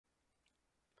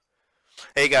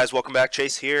Hey guys, welcome back.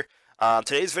 Chase here.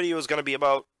 Today's video is going to be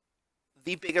about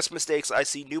the biggest mistakes I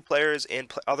see new players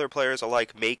and other players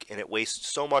alike make, and it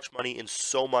wastes so much money and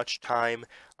so much time.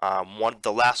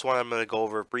 The last one I'm going to go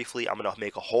over briefly, I'm going to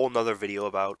make a whole nother video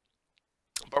about,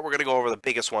 but we're going to go over the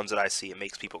biggest ones that I see. It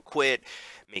makes people quit,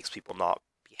 makes people not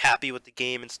be happy with the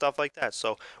game and stuff like that.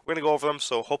 So we're going to go over them,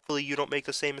 so hopefully you don't make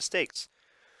the same mistakes.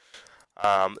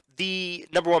 The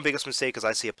number one biggest mistake is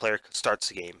I see a player starts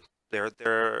the game.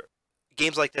 They're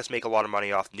games like this make a lot of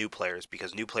money off new players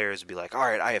because new players would be like, all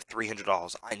right, I have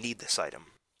 $300, I need this item,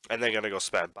 and they're gonna go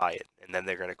spend buy it, and then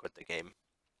they're gonna quit the game,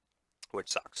 which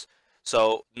sucks.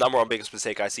 So number one biggest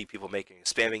mistake I see people making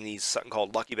is spamming these something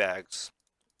called lucky bags.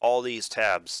 All these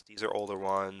tabs, these are older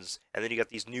ones, and then you got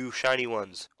these new shiny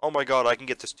ones. Oh my god, I can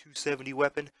get this 270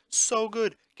 weapon, so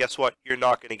good. Guess what? You're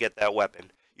not gonna get that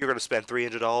weapon. You're gonna spend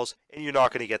 $300, and you're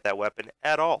not gonna get that weapon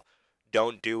at all.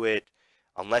 Don't do it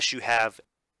unless you have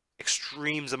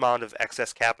extremes amount of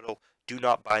excess capital. Do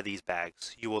not buy these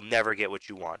bags. You will never get what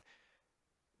you want.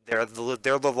 They're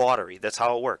the lottery. That's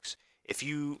how it works. If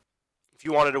you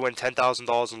wanted to win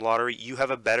 $10,000 in lottery, you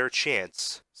have a better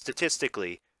chance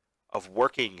statistically of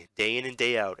working day in and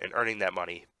day out and earning that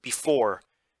money before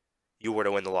you were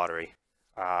to win the lottery.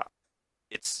 Uh,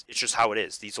 it's just how it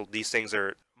is. These things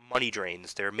are money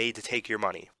drains. They're made to take your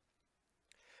money,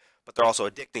 but they're also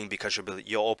addicting because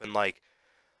you'll open like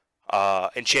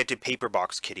enchanted paper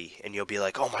box kitty, and you'll be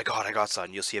like, oh my god, I got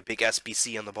something. You'll see a big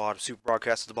SBC on the bottom, super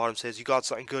broadcast at the bottom says you got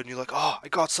something good, and you're like, oh, I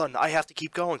got something, I have to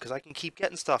keep going because I can keep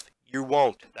getting stuff. You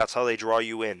won't. That's how they draw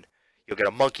you in. You'll get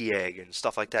a monkey egg and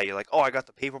stuff like that. You're like, oh, I got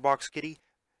the paper box kitty,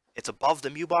 it's above the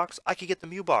Mew box, I could get the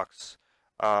Mew box.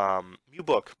 Mew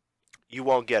book, you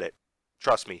won't get it.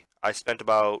 Trust me, I spent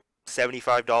about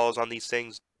 $75 on these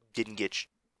things, didn't get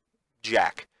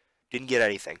jack, didn't get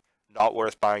anything. Not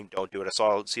worth buying. Don't do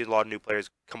it. See a lot of new players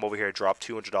come over here and drop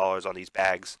 $200 on these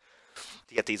bags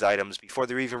to get these items before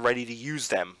they're even ready to use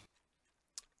them,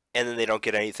 and then they don't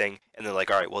get anything, and they're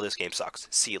like, all right, well, this game sucks.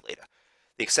 See you later.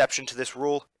 The exception to this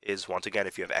rule is, once again,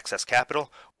 if you have excess capital,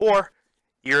 or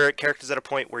your character's at a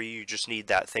point where you just need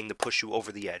that thing to push you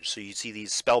over the edge. So you see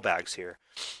these spell bags here,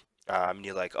 and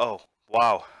you're like, oh,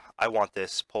 wow, I want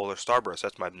this Polar Starburst.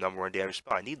 That's my number one damage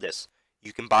spell. I need this.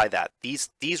 You can buy that.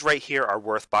 These right here are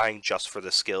worth buying just for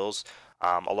the skills.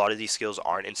 A lot of these skills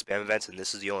aren't in spam events, and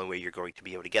this is the only way you're going to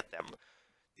be able to get them.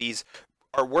 These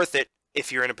are worth it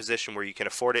if you're in a position where you can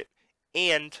afford it,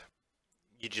 and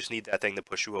you just need that thing to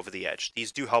push you over the edge.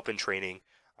 These do help in training.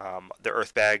 The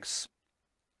Earth Bags,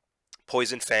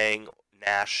 Poison Fang,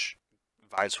 Nash,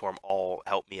 Vine Swarm all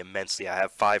help me immensely. I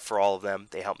have 5 for all of them.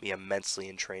 They help me immensely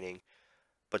in training.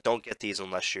 But don't get these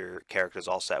unless your character's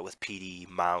all set with PD,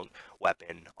 mount,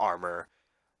 weapon, armor,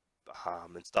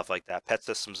 and stuff like that. Pet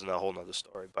systems is a whole nother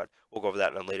story, but we'll go over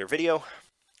that in a later video.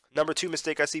 Number 2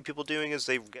 mistake I see people doing is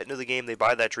they get into the game, they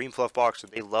buy that Dream Fluff box,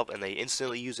 and they love and they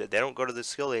instantly use it. They don't go to the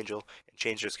Skill Angel and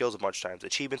change their skills a bunch of times.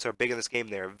 Achievements are big in this game.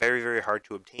 They're very, very hard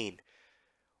to obtain.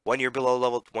 When you're above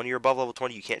level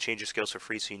 20, you can't change your skills for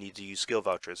free, so you need to use skill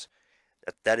vouchers.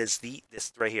 That is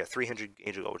this right here, 300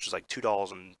 Angel Gold, which is like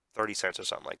 $2.30 or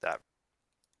something like that.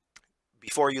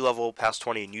 Before you level past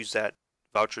 20 and use that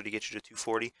voucher to get you to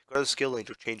 240, go to the Skill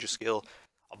Angel, change your skill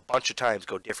a bunch of times,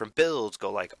 go different builds,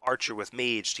 go like Archer with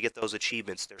Mage to get those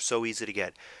achievements. They're so easy to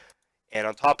get. And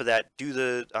on top of that, do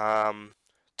the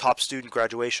top student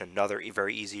graduation, another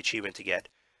very easy achievement to get.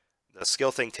 The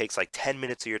skill thing takes like 10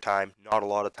 minutes of your time, not a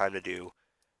lot of time to do.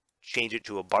 Change it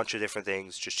to a bunch of different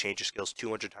things. Just change your skills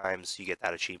 200 times, you get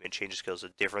that achievement. Change your skills to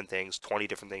different things, 20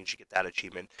 different things, you get that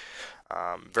achievement.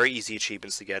 Very easy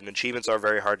achievements to get, and achievements are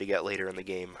very hard to get later in the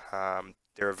game.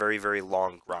 They're a very, very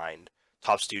long grind.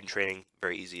 Top student training,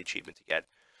 very easy achievement to get.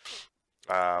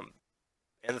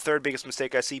 And the third biggest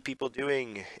mistake I see people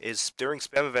doing is during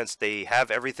spam events, they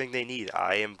have everything they need.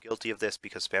 I am guilty of this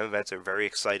because spam events are very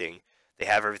exciting. They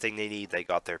have everything they need. They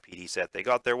got their PD set, they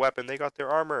got their weapon, they got their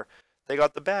armor, they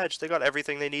got the badge, they got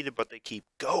everything they needed, but they keep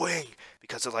going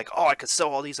because they're like, oh, I could sell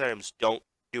all these items. Don't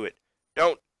do it.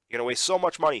 Don't. You're going to waste so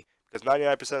much money because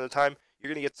 99% of the time, you're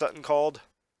going to get something called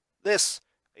this.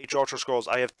 H Ultra Scrolls.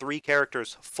 I have 3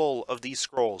 characters full of these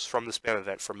scrolls from the spam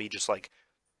event from me just like,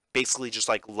 basically just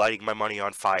like lighting my money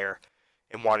on fire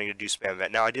and wanting to do spam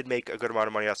event. Now, I did make a good amount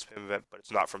of money off spam event, but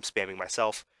it's not from spamming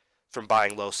myself, it's from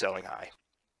buying low, selling high.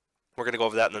 We're going to go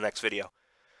over that in the next video.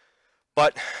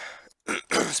 But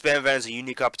spam event is a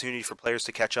unique opportunity for players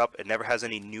to catch up. It never has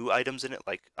any new items in it,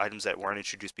 like items that weren't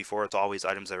introduced before. It's always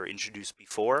items that were introduced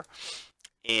before.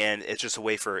 And it's just a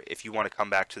way for, if you want to come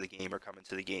back to the game or come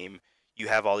into the game, you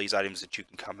have all these items that you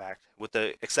can come back. With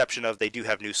the exception of they do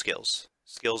have new skills.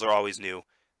 Skills are always new.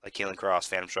 like Healing Cross,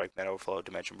 Phantom Strike, Mana Overflow,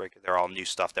 Dimension Breaker. They're all new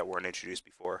stuff that weren't introduced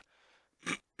before.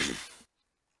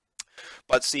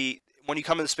 But see, when you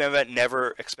come to the spam event,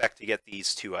 never expect to get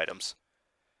these 2 items.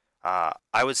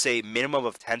 I would say minimum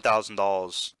of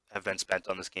 $10,000 have been spent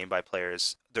on this game by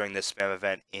players during this spam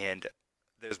event, and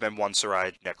there's been 1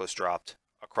 Sarai necklace dropped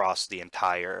across the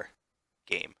entire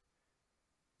game.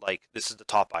 Like, this is the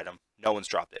top item. No one's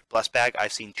dropped it. Blessed Bag,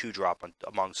 I've seen 2 drop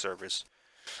among servers.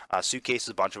 Suitcases,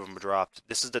 a bunch of them are dropped.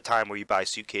 This is the time where you buy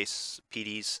suitcase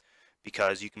PDs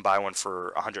because you can buy one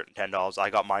for $110. I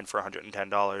got mine for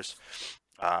 $110.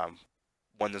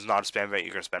 When there's not a spam event,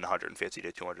 you're going to spend $150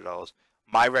 to $200.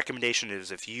 My recommendation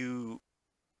is if you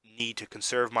need to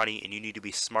conserve money and you need to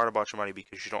be smart about your money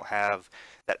because you don't have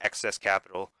that excess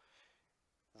capital,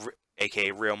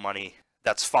 aka real money,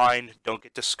 that's fine. Don't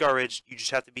get discouraged. You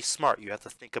just have to be smart. You have to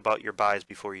think about your buys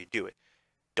before you do it.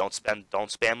 Don't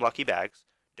spam lucky bags.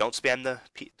 Don't spam the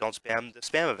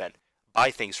spam event.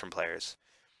 Buy things from players.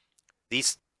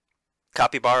 These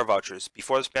capybara vouchers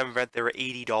before the spam event they were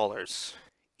 $80.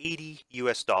 $80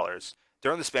 US.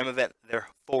 During the spam event, they're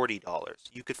 $40.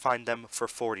 You could find them for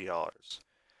 $40.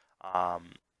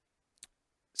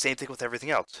 Same thing with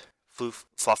everything else.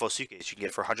 Fluffo Suitcase, you can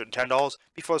get it for $110.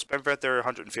 Before the spam event, they're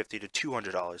 $150 to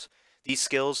 $200. These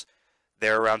skills,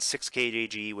 they're around 6k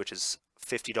JG, which is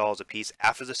 $50 a piece.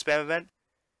 After the spam event,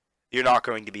 you're not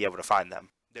going to be able to find them.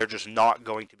 They're just not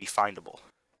going to be findable.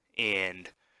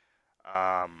 And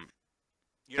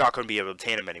you're not going to be able to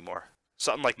obtain them anymore.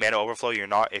 Something like Mana Overflow,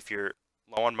 if you're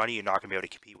low on money, you're not going to be able to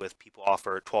compete with. People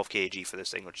offer 12 kg for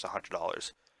this thing, which is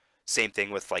 $100. Same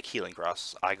thing with like Healing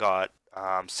Cross. I got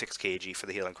 6 kg for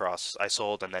the Healing Cross I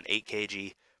sold, and then 8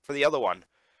 kg for the other one.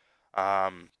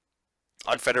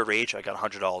 Unfettered Rage, I got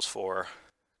 $100 for.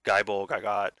 Guybolg, I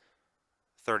got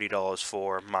 $30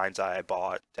 for. Mind's Eye, I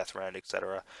bought. Deathrend,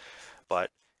 etc.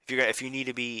 But if you need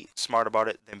to be smart about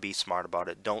it, then be smart about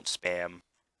it. Don't spam.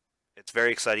 It's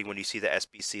very exciting when you see the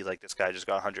SBC like this guy just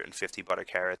got 150 butter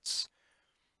carrots.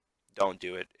 Don't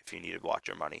do it if you need to watch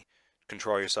your money.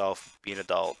 Control yourself. Be an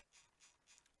adult.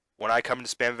 When I come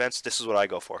into spam events, this is what I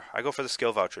go for. I go for the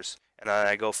skill vouchers, and then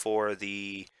I go for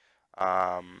the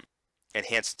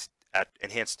enhanced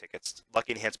tickets,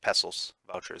 lucky enhanced pestles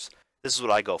vouchers. This is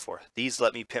what I go for. These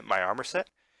let me pimp my armor set,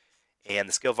 and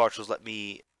the skill vouchers let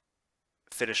me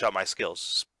finish out my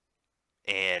skills.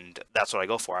 And that's what I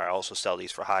go for. I also sell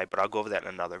these for high, but I'll go over that in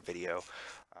another video.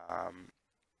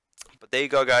 But there you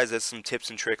go, guys. There's some tips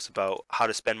and tricks about how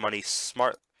to spend money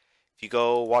smart. If you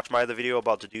go watch my other video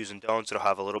about the do's and don'ts, it'll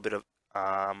have a little bit of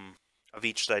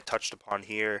each that I touched upon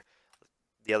here.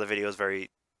 The other video is very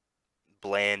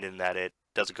bland in that it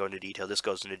doesn't go into detail. This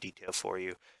goes into detail for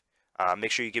you.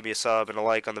 Make sure you give me a sub and a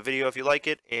like on the video if you like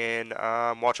it, and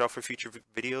watch out for future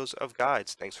videos of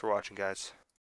guides. Thanks for watching, guys.